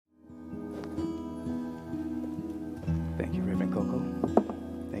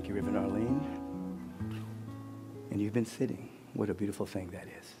you, Reverend Arlene. And you've been sitting. What a beautiful thing that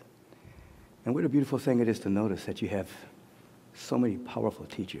is. And what a beautiful thing it is to notice that you have so many powerful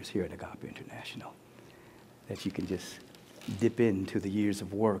teachers here at Agape International that you can just dip into the years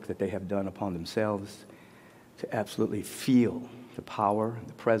of work that they have done upon themselves to absolutely feel the power,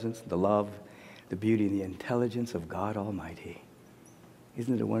 the presence, the love, the beauty, and the intelligence of God Almighty.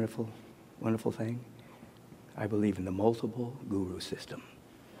 Isn't it a wonderful, wonderful thing? I believe in the multiple guru system.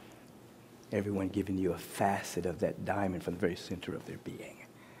 Everyone giving you a facet of that diamond from the very center of their being.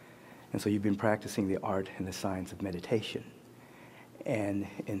 And so you've been practicing the art and the science of meditation. And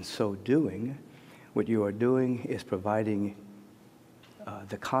in so doing, what you are doing is providing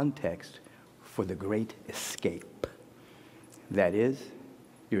the context for the great escape. That is,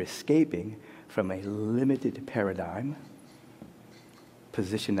 you're escaping from a limited paradigm,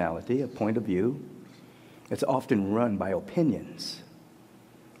 positionality, a point of view that's often run by opinions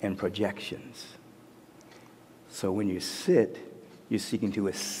and projections. So when you sit, you're seeking to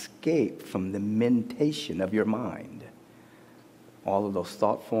escape from the mentation of your mind. All of those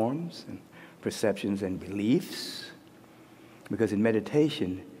thought forms and perceptions and beliefs. Because in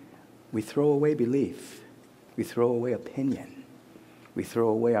meditation, we throw away belief. We throw away opinion. We throw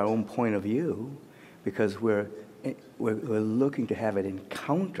away our own point of view because we're looking to have an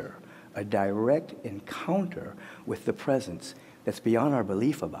encounter, a direct encounter with the presence that's beyond our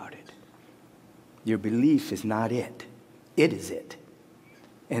belief about it. Your belief is not it. It is it.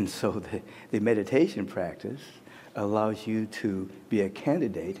 And so the meditation practice allows you to be a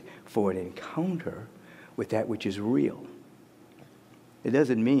candidate for an encounter with that which is real. It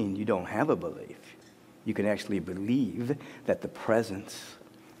doesn't mean you don't have a belief. You can actually believe that the presence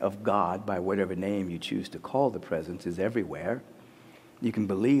of God, by whatever name you choose to call the presence, is everywhere. You can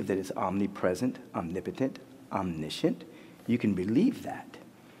believe that it's omnipresent, omnipotent, omniscient. You can believe that.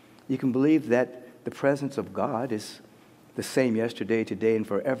 You can believe that the presence of God is the same yesterday, today, and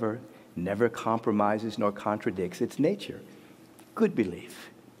forever, never compromises nor contradicts its nature. Good belief.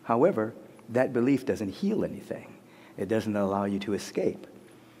 However, that belief doesn't heal anything. It doesn't allow you to escape.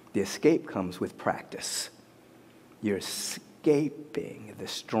 The escape comes with practice. You're escaping the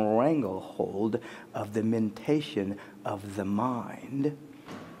stranglehold of the mentation of the mind,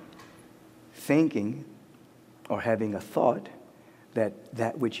 thinking or having a thought that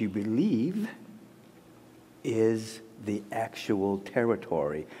that which you believe is the actual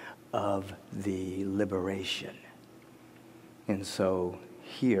territory of the liberation. And so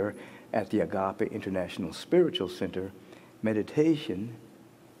here at the Agape International Spiritual Center, meditation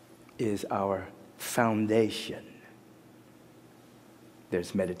is our foundation.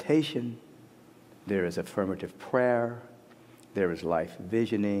 There's meditation, there is affirmative prayer, there is life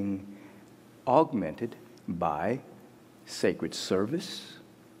visioning, augmented by sacred service,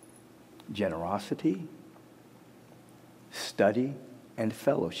 generosity, study, and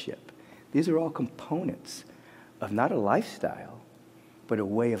fellowship. These are all components of not a lifestyle, but a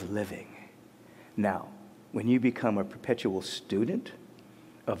way of living. Now, when you become a perpetual student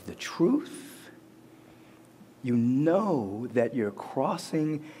of the truth, you know that you're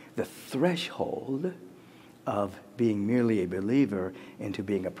crossing the threshold of being merely a believer into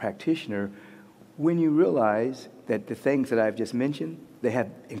being a practitioner when you realize that the things that I've just mentioned, they have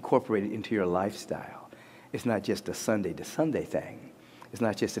incorporated into your lifestyle. It's not just a Sunday to Sunday thing. It's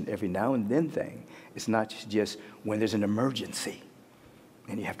not just an every now and then thing. It's not just when there's an emergency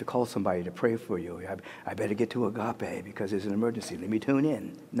and you have to call somebody to pray for you. I better get to Agape because there's an emergency. Let me tune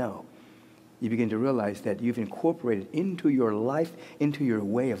in. No. You begin to realize that you've incorporated into your life, into your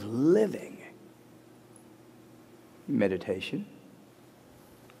way of living, meditation,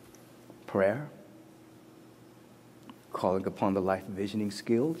 prayer, calling upon the life visioning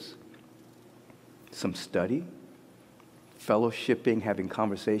skills, some study, fellowshipping, having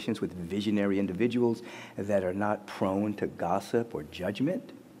conversations with visionary individuals that are not prone to gossip or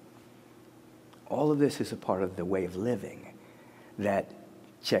judgment. All of this is a part of the way of living that,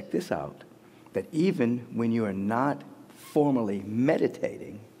 check this out, that even when you are not formally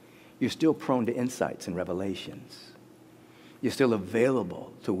meditating, you're still prone to insights and revelations. You're still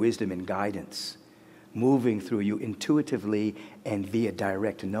available to wisdom and guidance, moving through you intuitively and via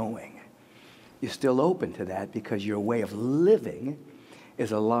direct knowing. You're still open to that because your way of living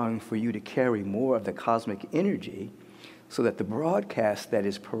is allowing for you to carry more of the cosmic energy so that the broadcast that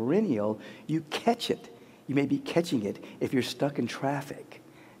is perennial, you catch it. You may be catching it if you're stuck in traffic.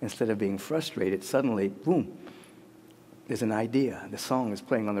 Instead of being frustrated, suddenly, boom, there's an idea. The song is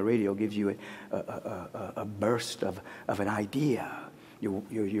playing on the radio, gives you a burst of an idea.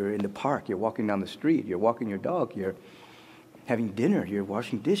 You're in the park, you're walking down the street, you're walking your dog, you're having dinner, you're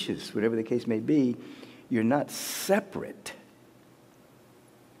washing dishes, whatever the case may be. You're not separate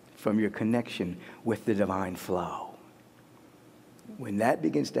from your connection with the divine flow. When that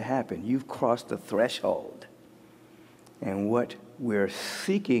begins to happen, you've crossed the threshold. And what we're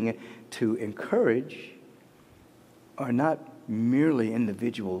seeking to encourage are not merely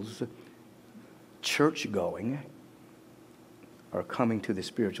individuals church-going or coming to the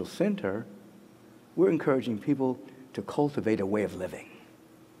spiritual center. We're encouraging people to cultivate a way of living.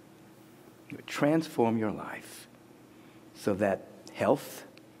 Transform your life so that health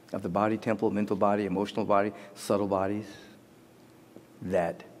of the body, temple, mental body, emotional body, subtle bodies,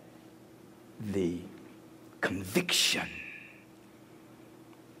 that the conviction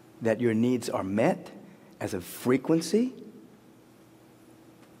that your needs are met as a frequency,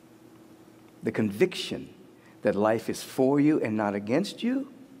 the conviction that life is for you and not against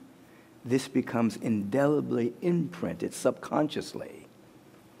you, this becomes indelibly imprinted subconsciously.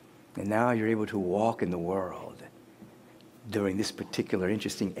 And now you're able to walk in the world during this particular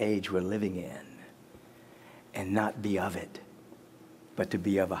interesting age we're living in and not be of it, but to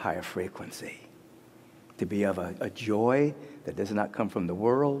be of a higher frequency, to be of a joy that does not come from the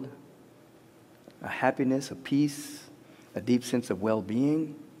world, a happiness, a peace, a deep sense of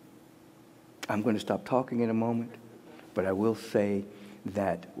well-being. I'm going to stop talking in a moment, but I will say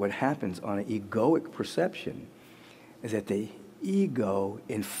that what happens on an egoic perception is that the ego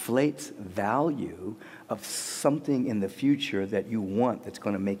inflates value of something in the future that you want that's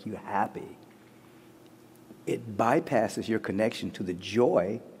going to make you happy. It bypasses your connection to the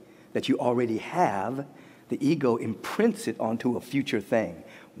joy that you already have. The ego imprints it onto a future thing.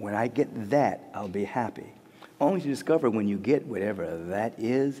 When I get that, I'll be happy. Only to discover when you get whatever that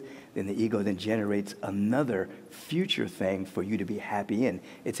is, then the ego then generates another future thing for you to be happy in.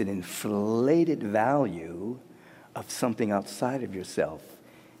 It's an inflated value of something outside of yourself.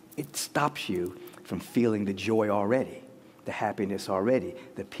 It stops you from feeling the joy already, the happiness already,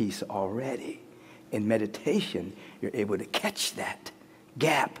 the peace already. In meditation, you're able to catch that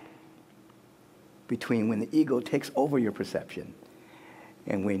gap between when the ego takes over your perception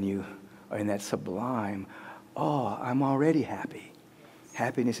and when you are in that sublime, oh, I'm already happy.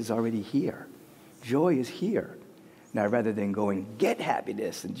 Happiness is already here. Joy is here. Now, rather than going get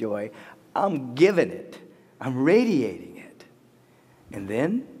happiness and joy, I'm giving it. I'm radiating it. And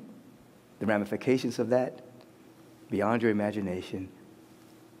then the ramifications of that, beyond your imagination,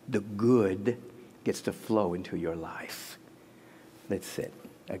 the good gets to flow into your life. Let's sit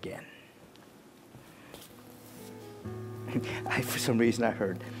again. For some reason, I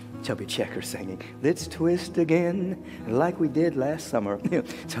heard Chubby Checker singing, let's twist again like we did last summer.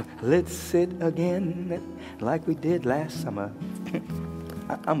 So let's sit again like we did last summer.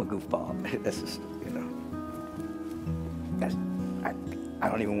 I'm a goofball. That's just, I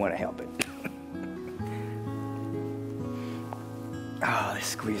don't even want to help it. Let's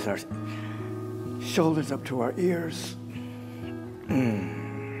squeeze our shoulders up to our ears.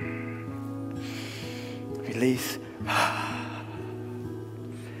 Release.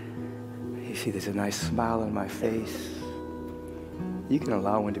 You see, there's a nice smile on my face. You can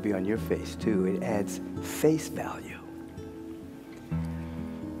allow one to be on your face, too. It adds face value.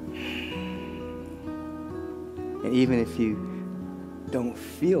 And even if you don't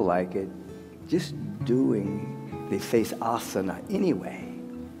feel like it, just doing the face asana anyway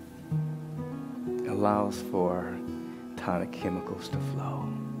allows for tonic chemicals to flow.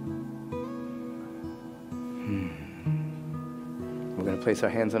 We're going to place our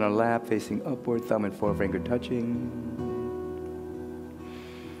hands on our lap, facing upward, thumb and forefinger touching.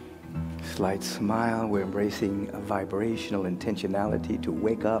 Slight smile. We're embracing a vibrational intentionality to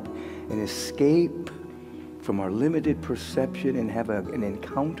wake up and escape from our limited perception and have an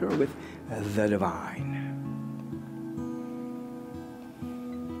encounter with the divine.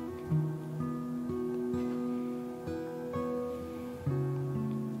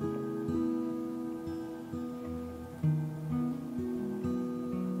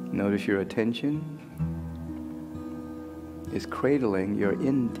 Notice your attention is cradling your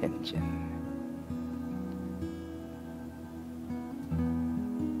intention.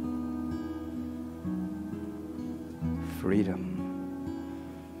 Freedom,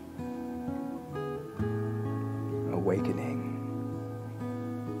 awakening,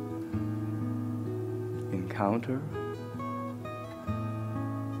 encounter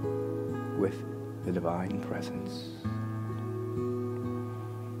with the divine presence.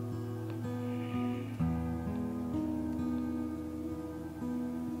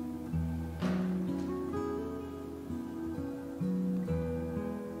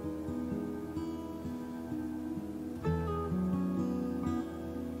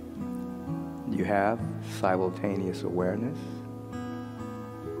 you have simultaneous awareness.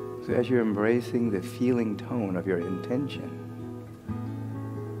 So as you're embracing the feeling tone of your intention,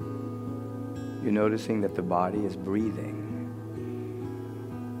 you're noticing that the body is breathing.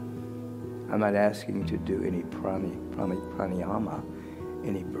 I'm not asking you to do any pranayama,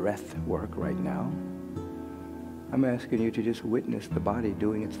 any breath work right now. I'm asking you to just witness the body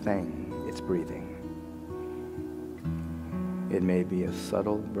doing its thing, its breathing. It may be a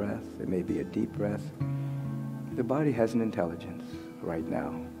subtle breath, it may be a deep breath. The body has an intelligence right now.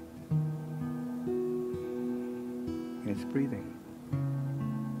 And it's breathing.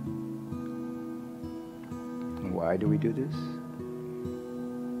 And why do we do this?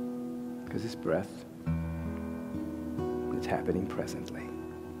 Because this breath is happening presently.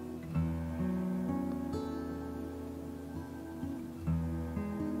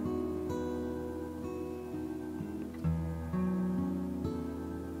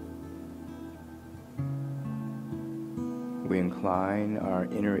 We incline our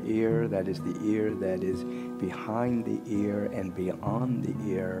inner ear, that is the ear that is behind the ear and beyond the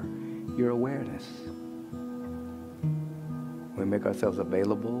ear, your awareness. We make ourselves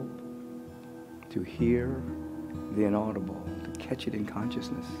available to hear the inaudible, to catch it in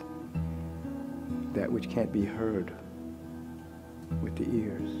consciousness, that which can't be heard with the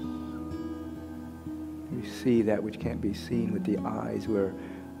ears. We see that which can't be seen with the eyes. We're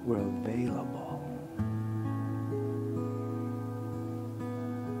available.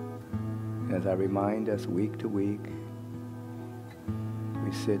 As I remind us week to week,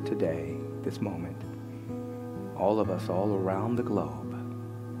 we sit today, this moment, all of us all around the globe,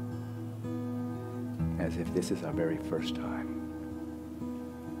 as if this is our very first time.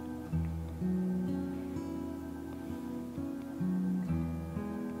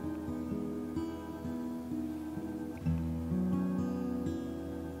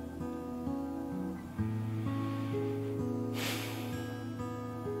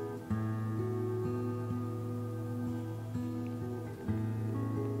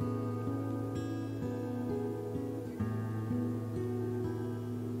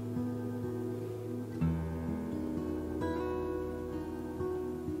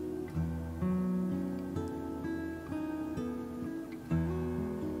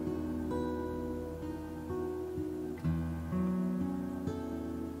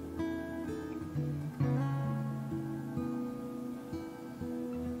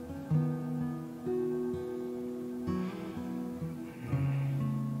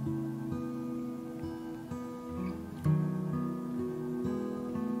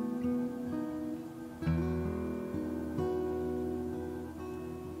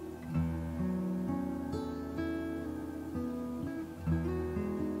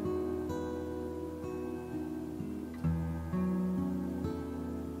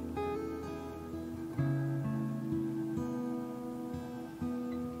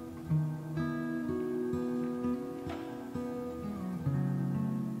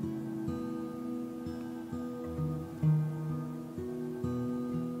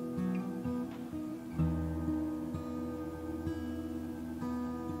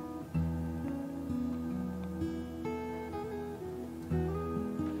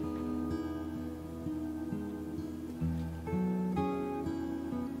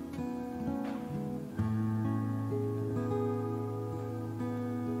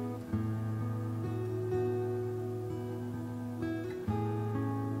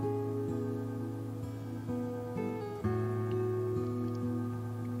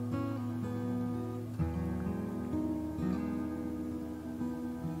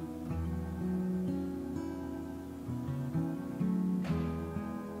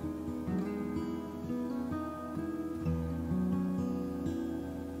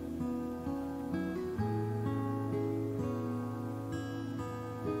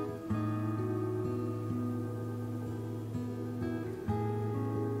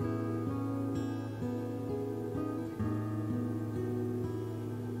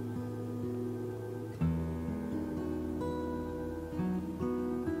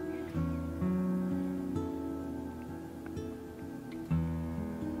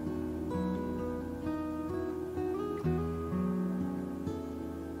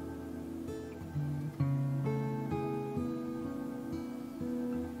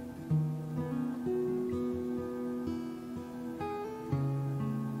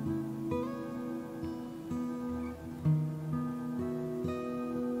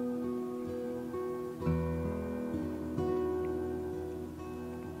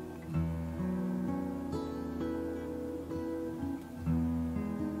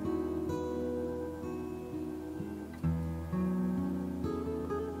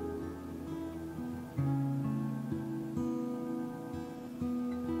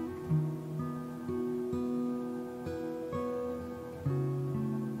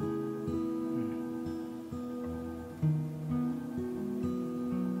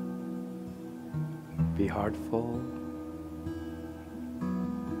 Be heartful.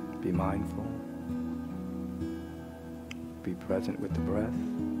 Be mindful. Be present with the breath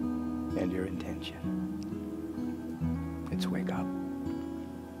and your intention. Let's wake up.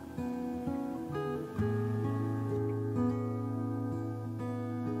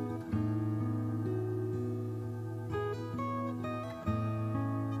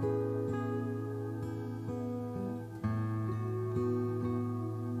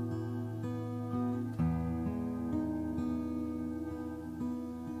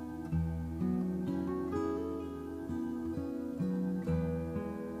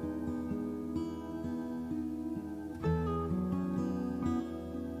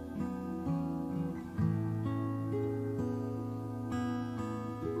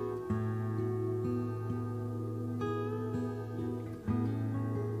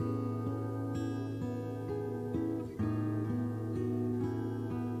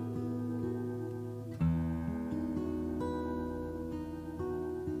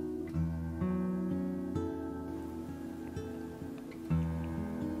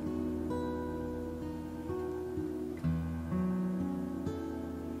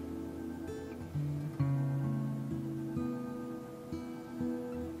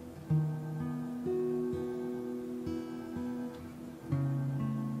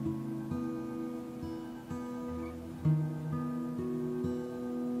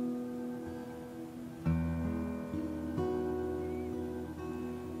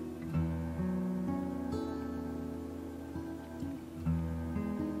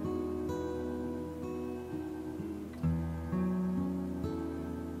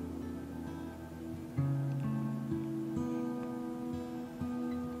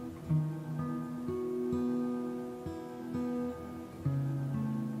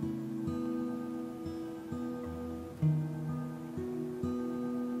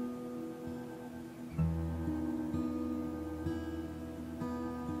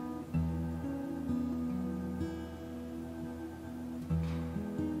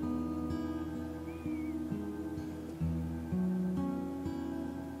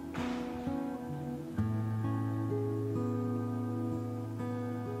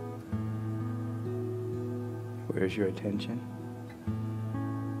 Where's your attention?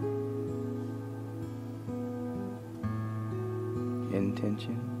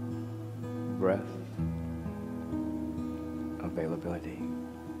 Intention, breath, availability.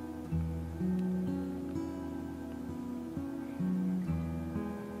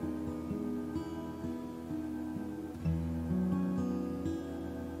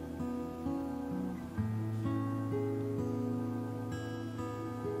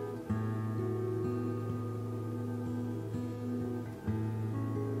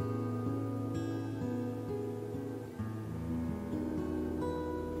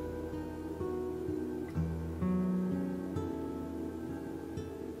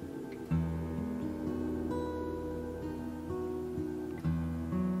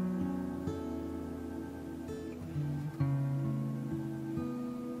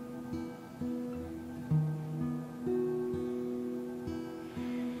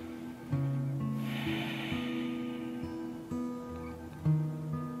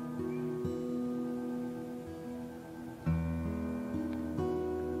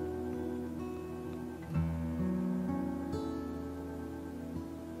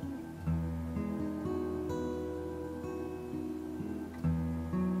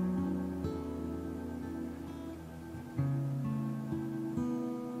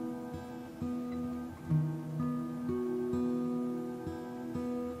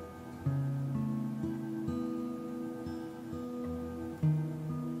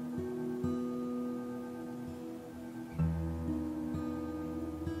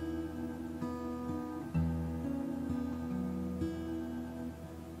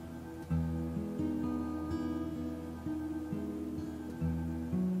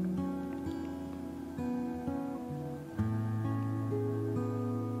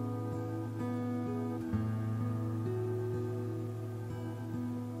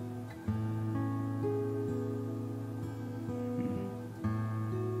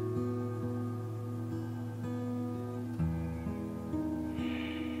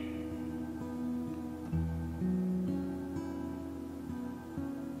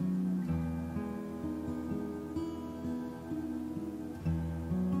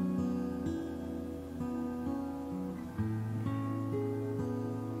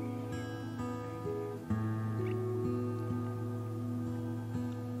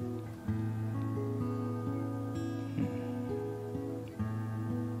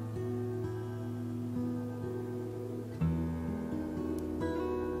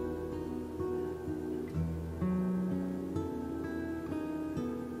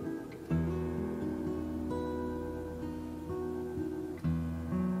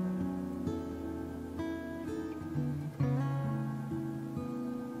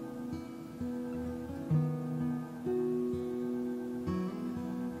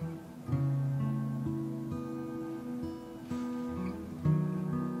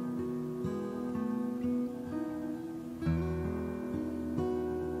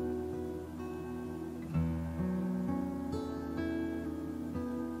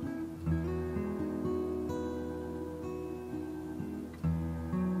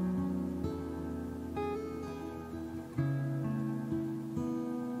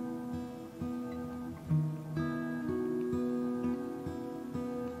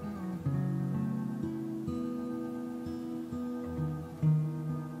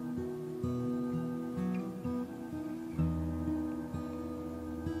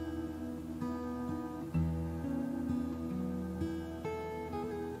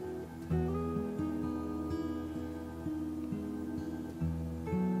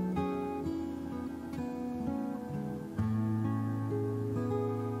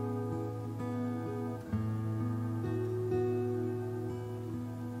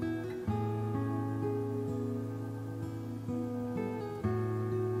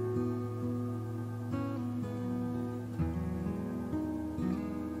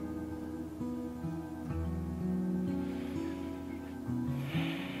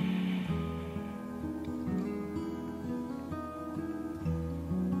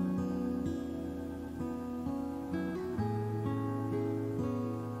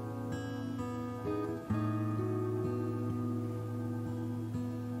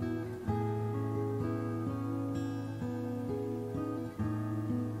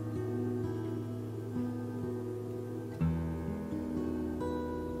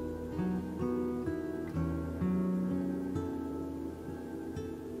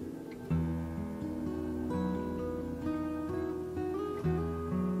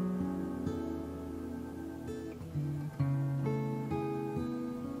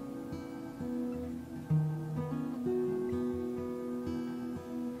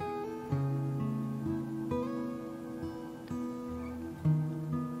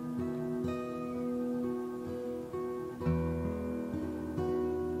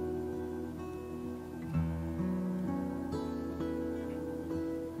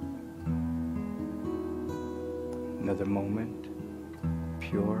 another moment.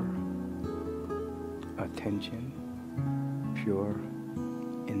 Pure attention, pure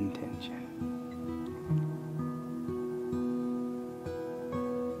intention.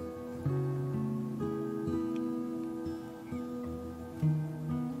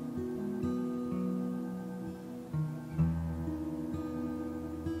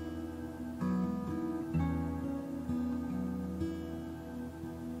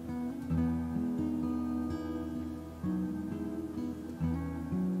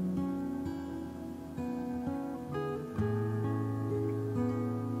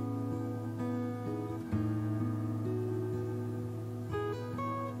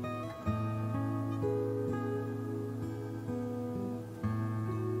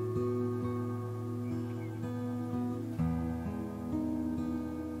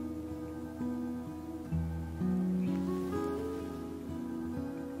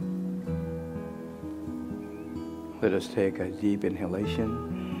 Let us take a deep inhalation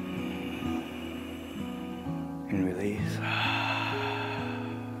and release.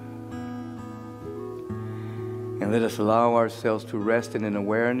 And let us allow ourselves to rest in an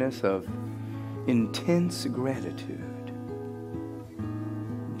awareness of intense gratitude,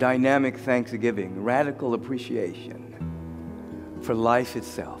 dynamic thanksgiving, radical appreciation for life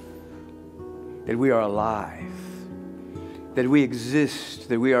itself, that we are alive, that we exist,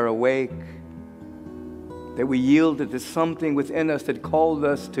 that we are awake, that we yielded to something within us that called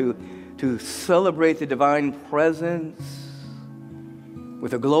us to celebrate the divine presence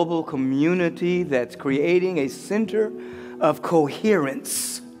with a global community that's creating a center of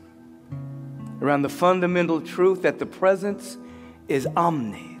coherence around the fundamental truth that the presence is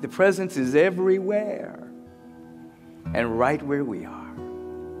omni. The presence is everywhere and right where we are.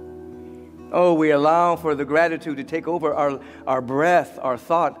 Oh, we allow for the gratitude to take over our breath, our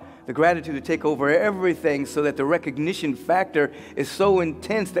thought, the gratitude to take over everything, so that the recognition factor is so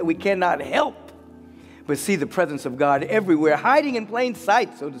intense that we cannot help but see the presence of God everywhere, hiding in plain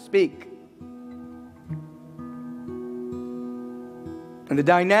sight, so to speak. And the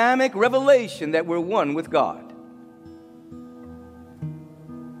dynamic revelation that we're one with God.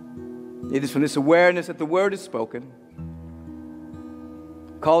 It is from this awareness that the word is spoken,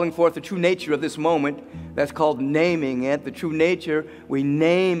 calling forth the true nature of this moment. That's called naming it. The true nature, we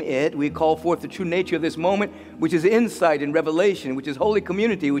name it. We call forth the true nature of this moment, which is insight and revelation, which is holy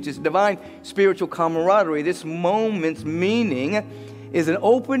community, which is divine spiritual camaraderie. This moment's meaning is an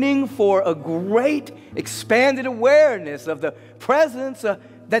opening for a great expanded awareness of the presence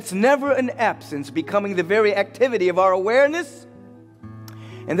that's never an absence, becoming the very activity of our awareness,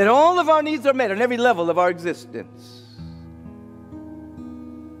 and that all of our needs are met on every level of our existence.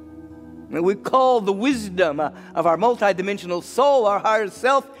 And we call the wisdom of our multidimensional soul, our higher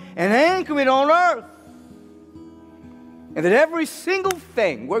self, and anchor it on earth. And that every single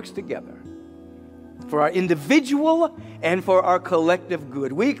thing works together for our individual and for our collective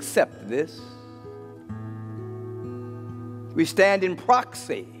good. We accept this. We stand in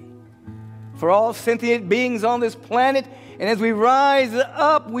proxy for all sentient beings on this planet. And as we rise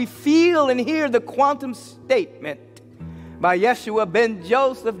up, we feel and hear the quantum statement by Yeshua ben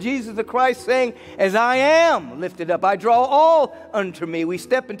Joseph, Jesus the Christ, saying, as I am lifted up, I draw all unto me. We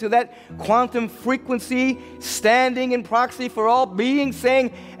step into that quantum frequency, standing in proxy for all beings,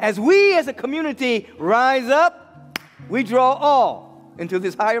 saying, as we as a community rise up, we draw all into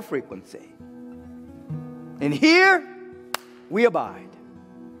this higher frequency. And here we abide.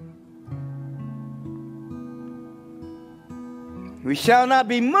 We shall not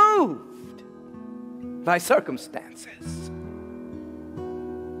be moved by circumstances.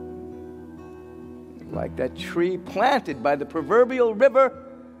 Like that tree planted by the proverbial river,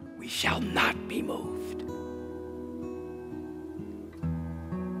 we shall not be moved.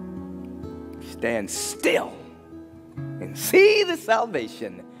 Stand still and see the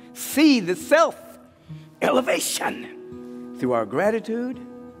salvation, see the self-elevation through our gratitude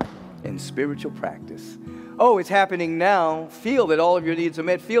and spiritual practice. Oh, it's happening now. Feel that all of your needs are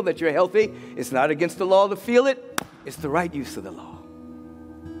met. Feel that you're healthy. It's not against the law to feel it. It's the right use of the law.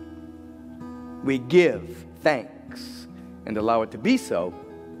 We give thanks and allow it to be so,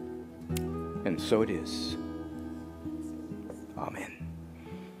 and so it is. Amen.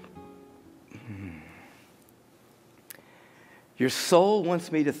 Your soul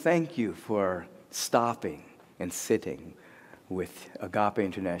wants me to thank you for stopping and sitting with Agape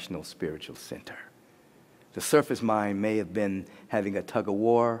International Spiritual Center. The surface mind may have been having a tug of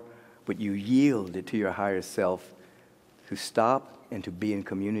war, but you yielded to your higher self to stop and to be in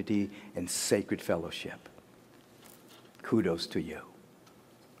community and sacred fellowship. Kudos to you.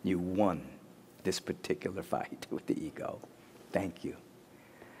 You won this particular fight with the ego. Thank you.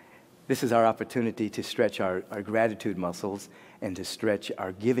 This is our opportunity to stretch our gratitude muscles and to stretch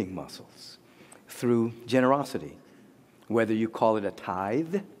our giving muscles through generosity. Whether you call it a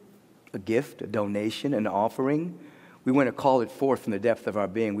tithe, a gift, a donation, an offering, we want to call it forth from the depth of our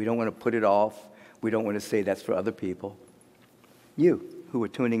being. We don't want to put it off. We don't want to say that's for other people. You who are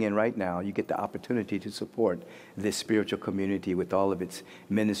tuning in right now, you get the opportunity to support this spiritual community with all of its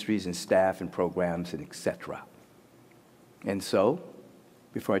ministries and staff and programs and etc. And so,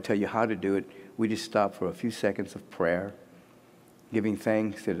 before I tell you how to do it, we just stop for a few seconds of prayer, giving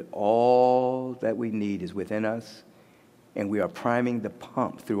thanks that all that we need is within us, and we are priming the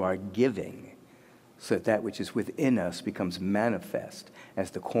pump through our giving so that which is within us becomes manifest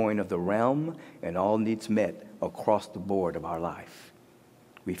as the coin of the realm and all needs met across the board of our life.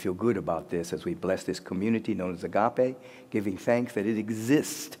 We feel good about this as we bless this community known as Agape, giving thanks that it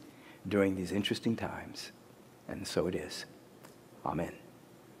exists during these interesting times. And so it is. Amen.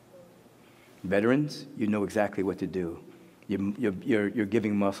 Veterans, you know exactly what to do. Your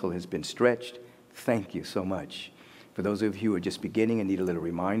giving muscle has been stretched. Thank you so much. For those of you who are just beginning and need a little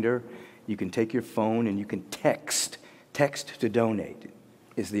reminder, you can take your phone and you can text. Text to donate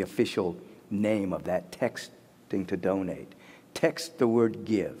is the official name of that, texting to donate. Text the word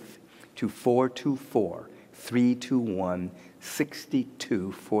give to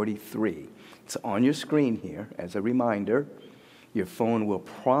 424-321-6243. It's on your screen here as a reminder. Your phone will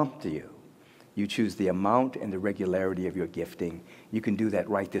prompt you. You choose the amount and the regularity of your gifting. You can do that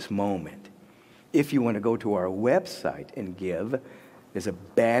right this moment. If you want to go to our website and give, there's a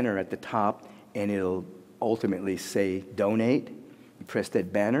banner at the top, and it'll ultimately say donate. You press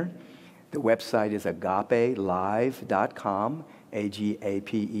that banner. The website is agapelive.com,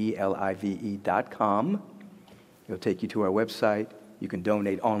 agapelive.com. It'll take you to our website. You can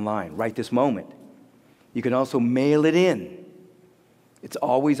donate online right this moment. You can also mail it in. It's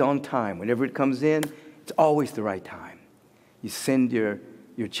always on time. Whenever it comes in, it's always the right time. You send your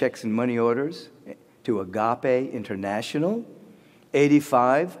checks and money orders to Agape International,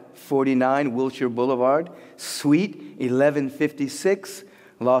 8549 Wilshire Boulevard, Suite 1156,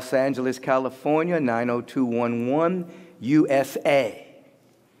 Los Angeles, California, 90211, USA.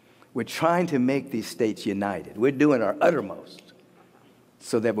 We're trying to make these states united. We're doing our uttermost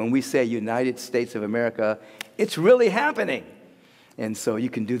so that when we say United States of America, it's really happening. And so you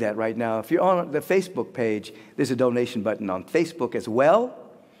can do that right now. If you're on the Facebook page, there's a donation button on Facebook as well.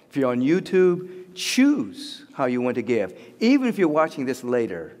 If you're on YouTube, choose how you want to give. Even if you're watching this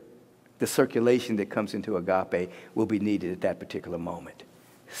later, the circulation that comes into Agape will be needed at that particular moment.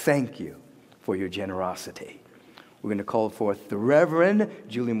 Thank you for your generosity. We're going to call forth the Reverend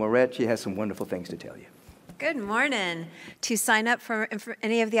Julie Moret. She has some wonderful things to tell you. Good morning. To sign up for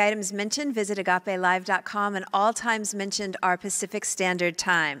any of the items mentioned, visit agapelive.com, and all times mentioned are Pacific Standard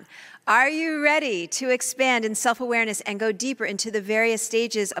Time. Are you ready to expand in self-awareness and go deeper into the various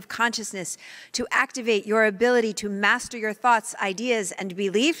stages of consciousness to activate your ability to master your thoughts, ideas, and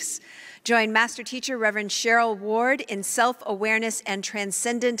beliefs? Join Master Teacher Reverend Cheryl Ward in Self-Awareness and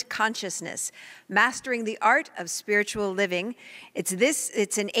Transcendent Consciousness, Mastering the Art of Spiritual Living. It's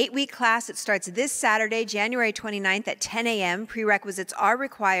an 8-week class. It starts this Saturday, January 29th at 10 a.m. Prerequisites are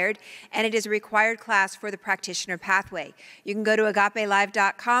required, and it is a required class for the practitioner pathway. You can go to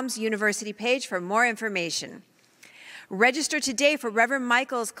agapelive.com's university page for more information. Register today for Reverend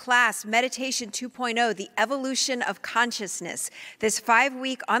Michael's class, Meditation 2.0, The Evolution of Consciousness. This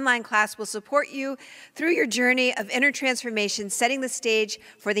 5-week online class will support you through your journey of inner transformation, setting the stage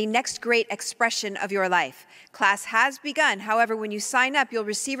for the next great expression of your life. Class has begun. However, when you sign up, you'll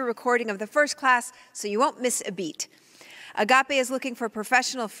receive a recording of the first class, so you won't miss a beat. Agape is looking for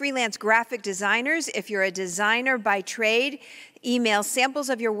professional freelance graphic designers. If you're a designer by trade, email samples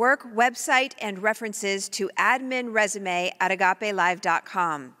of your work, website, and references to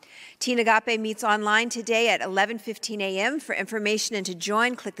adminresume@agapelive.com. Teen Agape meets online today at 11:15 a.m. For information and to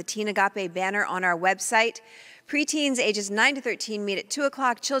join, click the Teen Agape banner on our website. Preteens ages 9 to 13 meet at 2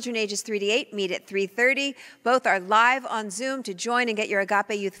 o'clock. Children ages 3 to 8 meet at 3:30. Both are live on Zoom. To join and get your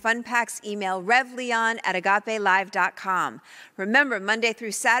Agape Youth Fun Packs, email revleon@agapelive.com. Remember, Monday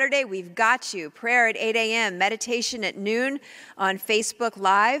through Saturday, we've got you. Prayer at 8 a.m., meditation at noon on Facebook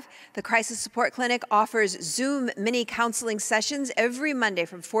Live. The Crisis Support Clinic offers Zoom mini counseling sessions every Monday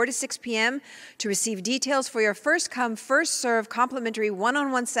from 4 to 6 p.m. To receive details for your first come, first serve complimentary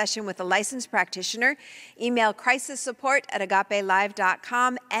one-on-one session with a licensed practitioner, email crisis support at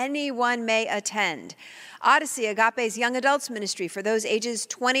agapelive.com. Anyone may attend. Odyssey, Agape's young adults ministry for those ages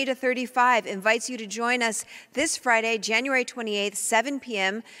 20 to 35, invites you to join us this Friday, January 28th, 7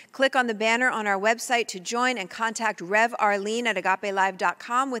 p.m. Click on the banner on our website to join and contact Rev Arlene at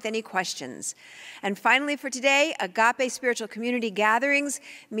agapelive.com with any questions. And finally for today, Agape Spiritual Community Gatherings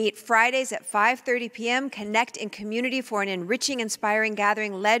meet Fridays at 5:30 p.m. Connect in community for an enriching, inspiring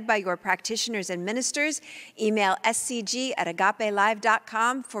gathering led by your practitioners and ministers. Email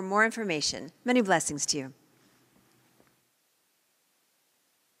scg@agapelive.com for more information. Many blessings to you.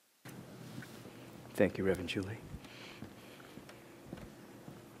 Thank you, Reverend Julie.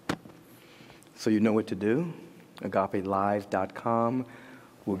 So you know what to do. AgapeLive.com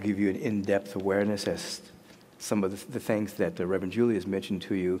will give you an in-depth awareness as some of the things that Reverend Julie has mentioned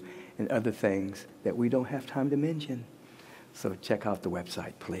to you and other things that we don't have time to mention. So check out the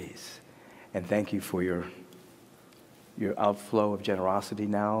website, please. And thank you for your outflow of generosity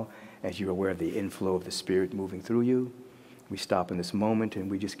now as you're aware of the inflow of the Spirit moving through you. We stop in this moment and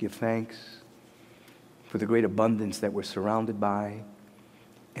we just give thanks for the great abundance that we're surrounded by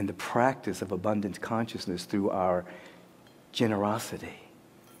and the practice of abundant consciousness through our generosity,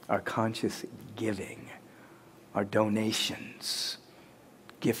 our conscious giving, our donations,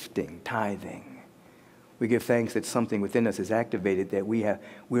 gifting, tithing. We give thanks that something within us is activated, that we are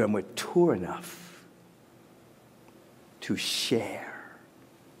mature enough to share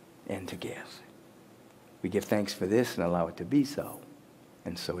and to give. We give thanks for this and allow it to be so,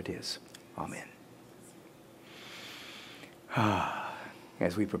 and so it is. Amen.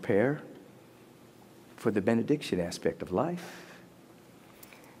 As we prepare for the benediction aspect of life,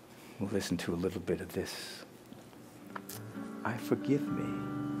 we'll listen to a little bit of this. I Forgive Me.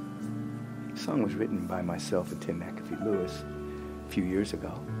 The song was written by myself and Tim McAfee Lewis a few years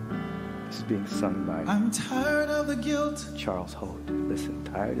ago. This is being sung by I'm tired of the guilt Charles Holt. Listen,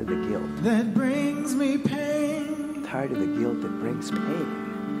 tired of the guilt that brings me pain. Tired of the guilt that brings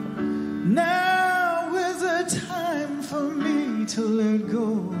pain. Now is the time for me to let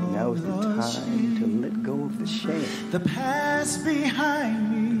go Now of is the the time shame. to let go of the shame. The past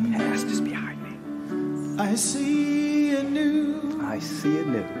behind me. The past is behind me. I see anew. I see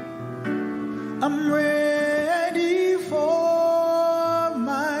anew. I'm ready for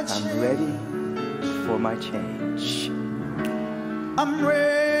my change. I'm ready for my change. I'm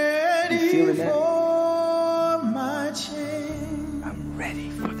ready You feeling that? for my change. I'm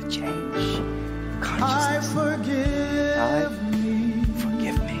ready for the change. I Consciousness. forgive me.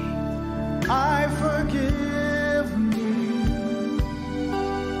 Forgive me. I forgive me.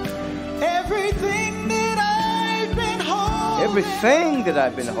 Everything that I've been holding. Everything that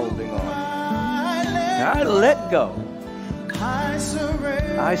I've been holding on, I let go. I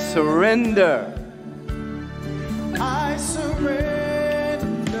surrender. I surrender. I surrender.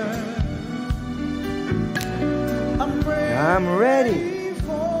 I'm ready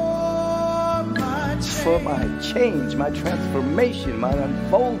For my change, my transformation, my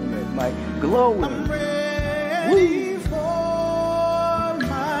unfoldment, my glowing. I'm ready for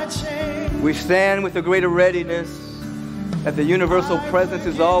my change. We stand with a greater readiness that the universal presence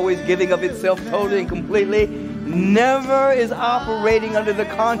is always giving of itself totally and completely, never is operating under the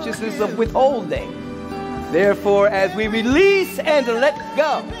consciousness of withholding. Therefore, as we release and let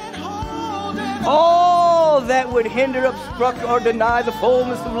go, all that would hinder, obstruct, or deny the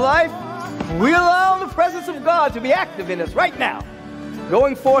fullness of life, we allow the presence of God to be active in us right now,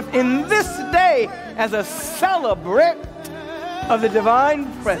 going forth in this day as a celebrant of the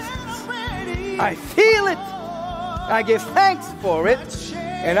divine presence. I feel it, I give thanks for it,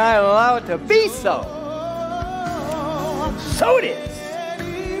 and I allow it to be so. So it is.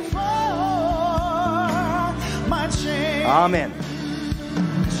 Amen.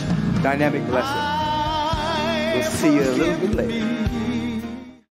 Dynamic blessing. We'll see you a little bit later.